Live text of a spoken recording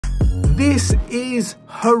This is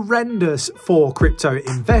horrendous for crypto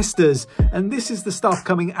investors, and this is the stuff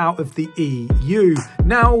coming out of the EU,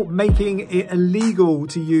 now making it illegal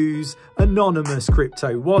to use anonymous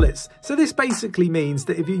crypto wallets. So this basically means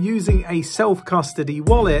that if you're using a self-custody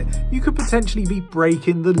wallet, you could potentially be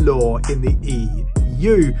breaking the law in the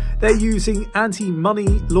EU. They're using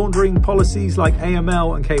anti-money laundering policies like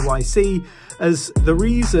AML and KYC as the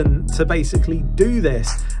reason to basically do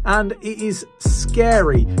this, and it is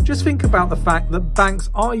scary. Just think about the fact that banks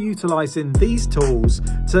are utilizing these tools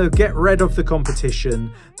to get rid of the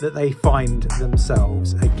competition that they find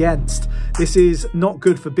themselves against. This is not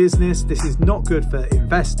good for business, this is not good for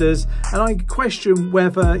investors, and I question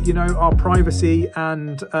whether, you know, our privacy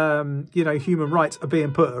and you know, human rights are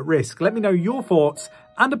being put at risk. Let me know your thoughts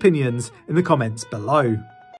and opinions in the comments below.